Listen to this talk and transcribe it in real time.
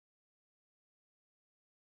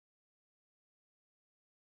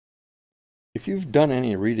If you've done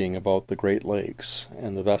any reading about the Great Lakes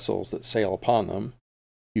and the vessels that sail upon them,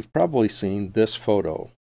 you've probably seen this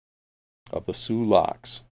photo of the Soo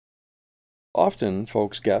Locks. Often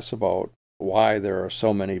folks guess about why there are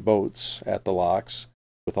so many boats at the locks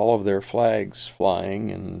with all of their flags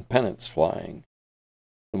flying and pennants flying.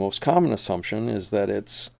 The most common assumption is that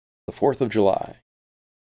it's the 4th of July,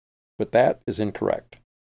 but that is incorrect.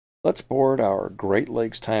 Let's board our Great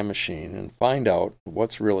Lakes time machine and find out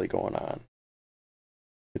what's really going on.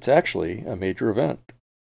 It's actually a major event.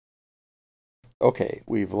 Okay,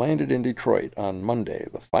 we've landed in Detroit on Monday,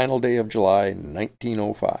 the final day of July,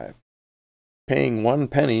 1905. Paying 1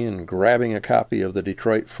 penny and grabbing a copy of the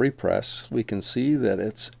Detroit Free Press, we can see that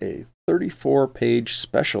it's a 34-page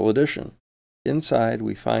special edition. Inside,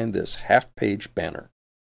 we find this half-page banner.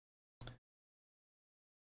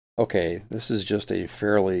 Okay, this is just a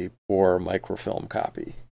fairly poor microfilm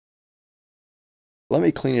copy. Let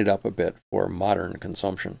me clean it up a bit for modern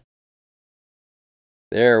consumption.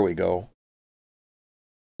 There we go.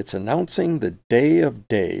 It's announcing the Day of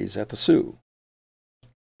Days at the Soo,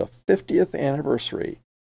 the 50th anniversary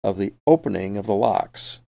of the opening of the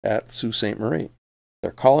locks at Sault Saint Marie.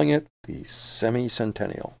 They're calling it the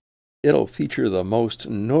Semi-Centennial. It'll feature the most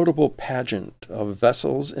notable pageant of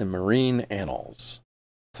vessels in marine annals.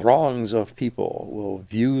 Throngs of people will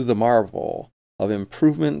view the marvel of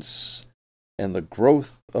improvements and the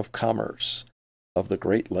growth of commerce of the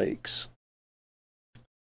Great Lakes.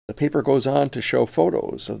 The paper goes on to show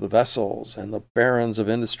photos of the vessels and the barons of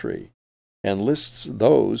industry and lists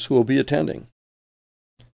those who will be attending.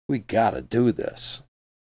 We gotta do this.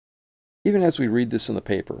 Even as we read this in the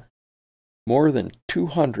paper, more than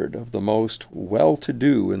 200 of the most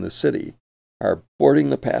well-to-do in the city are boarding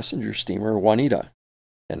the passenger steamer Juanita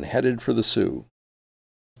and headed for the Soo.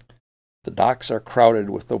 The docks are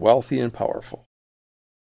crowded with the wealthy and powerful.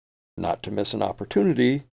 Not to miss an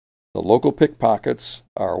opportunity, the local pickpockets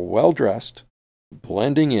are well-dressed,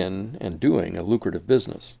 blending in and doing a lucrative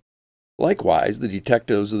business. Likewise, the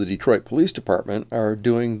detectives of the Detroit Police Department are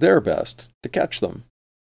doing their best to catch them.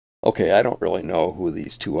 Okay, I don't really know who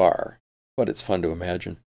these two are, but it's fun to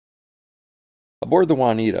imagine. Aboard the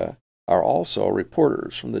Juanita are also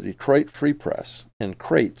reporters from the Detroit Free Press and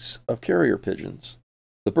crates of carrier pigeons.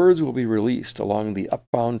 The birds will be released along the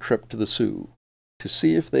upbound trip to the Soo to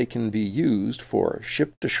see if they can be used for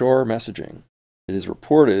ship-to-shore messaging. It is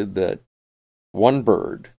reported that one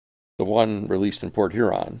bird, the one released in Port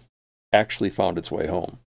Huron, actually found its way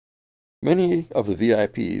home. Many of the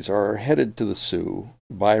VIPs are headed to the Soo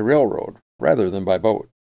by railroad rather than by boat.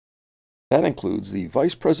 That includes the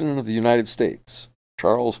Vice President of the United States,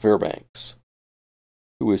 Charles Fairbanks,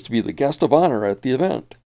 who is to be the guest of honor at the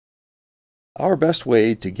event. Our best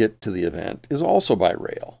way to get to the event is also by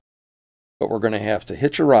rail, but we're going to have to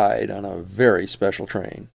hitch a ride on a very special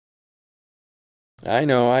train. I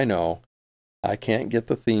know. I can't get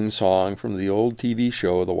the theme song from the old TV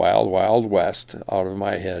show The Wild Wild West out of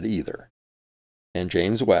my head either. And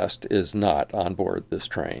James West is not on board this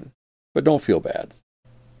train. But don't feel bad.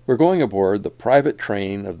 We're going aboard the private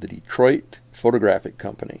train of the Detroit Photographic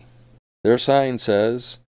Company. Their sign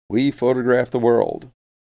says, "We photograph the world."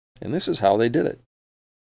 And this is how they did it.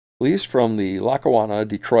 Leased from the Lackawanna,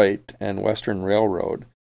 Detroit, and Western Railroad,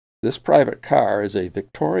 this private car is a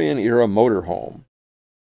Victorian-era motorhome,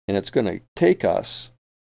 and it's going to take us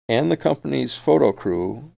and the company's photo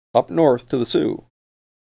crew up north to the Soo.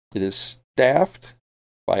 It is staffed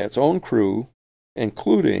by its own crew,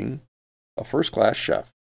 including a first-class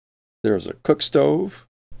chef. There is a cook stove,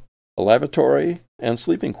 a lavatory, and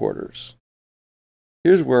sleeping quarters.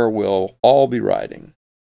 Here's where we'll all be riding.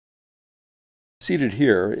 Seated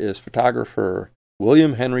here is photographer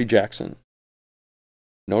William Henry Jackson.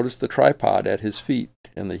 Notice the tripod at his feet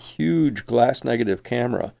and the huge glass negative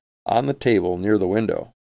camera on the table near the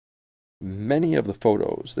window. Many of the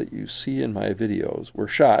photos that you see in my videos were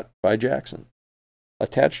shot by Jackson.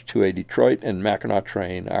 Attached to a Detroit and Mackinac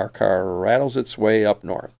train, our car rattles its way up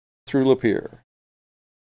north, through Lapeer,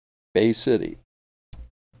 Bay City,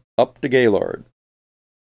 up to Gaylord,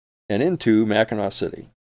 and into Mackinac City.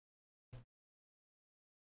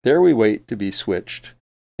 There we wait to be switched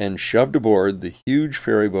and shoved aboard the huge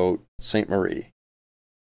ferry boat Saint Marie.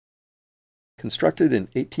 Constructed in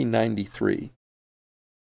 1893,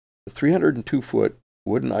 the 302-foot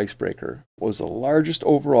wooden icebreaker was the largest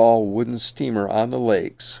overall wooden steamer on the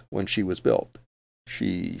lakes when she was built.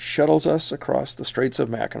 She shuttles us across the Straits of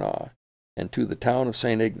Mackinac and to the town of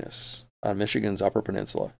St. Ignace on Michigan's Upper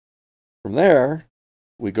Peninsula. From there,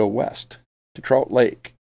 we go west to Trout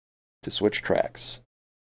Lake to switch tracks.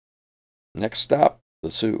 Next stop, the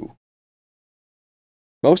Soo.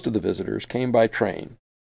 Most of the visitors came by train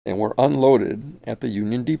and were unloaded at the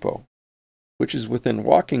Union Depot, which is within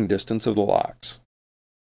walking distance of the locks.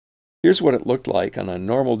 Here's what it looked like on a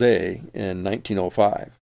normal day in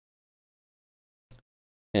 1905.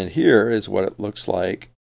 And here is what it looks like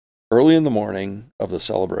early in the morning of the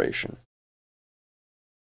celebration.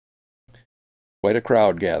 Quite a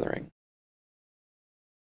crowd gathering.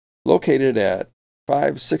 Located at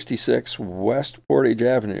 566 West Portage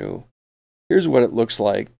Avenue, here's what it looks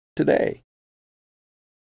like today.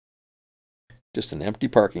 Just an empty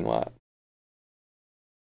parking lot.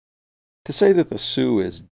 To say that the Soo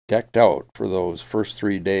is decked out for those first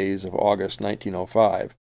 3 days of August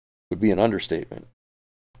 1905 would be an understatement.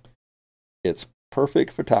 It's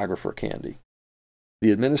perfect photographer candy.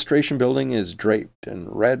 The administration building is draped in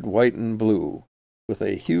red, white, and blue with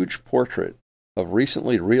a huge portrait of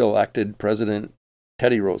recently re-elected President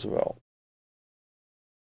Teddy Roosevelt.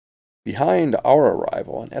 Behind our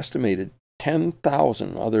arrival, an estimated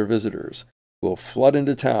 10,000 other visitors will flood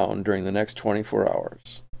into town during the next 24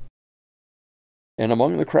 hours. And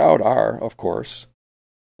among the crowd are, of course,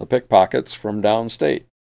 the pickpockets from downstate.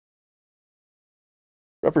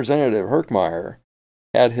 Representative Herkmeyer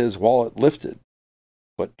had his wallet lifted,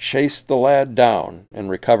 but chased the lad down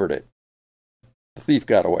and recovered it. The thief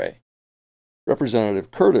got away.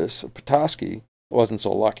 Representative Curtis of Petoskey wasn't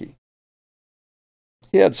so lucky.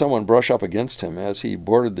 He had someone brush up against him as he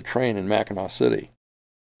boarded the train in Mackinac City.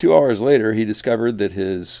 2 hours later, he discovered that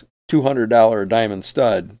his $200 diamond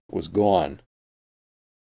stud was gone.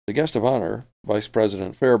 The guest of honor, Vice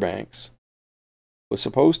President Fairbanks, was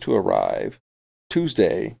supposed to arrive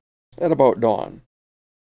Tuesday at about dawn,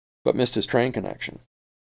 but missed his train connection.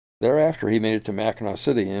 Thereafter, he made it to Mackinac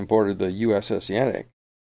City and boarded the USS Yannick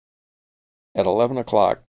at 11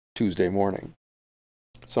 o'clock Tuesday morning,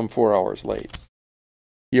 some 4 hours late.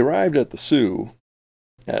 He arrived at the Soo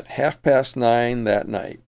at 9:30 that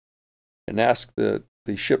night and asked that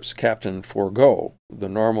the ship's captain forego the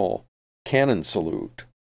normal cannon salute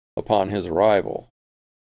upon his arrival.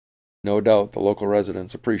 No doubt the local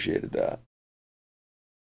residents appreciated that.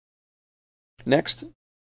 Next,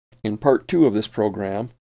 in part 2 of this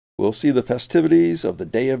program, we'll see the festivities of the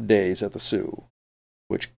Day of Days at the Soo,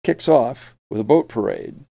 which kicks off with a boat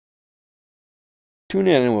parade. Tune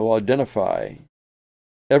in and we'll identify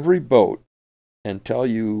every boat and tell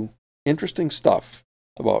you interesting stuff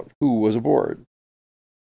about who was aboard.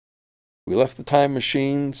 We left the time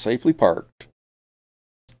machine safely parked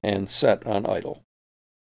and set on idle.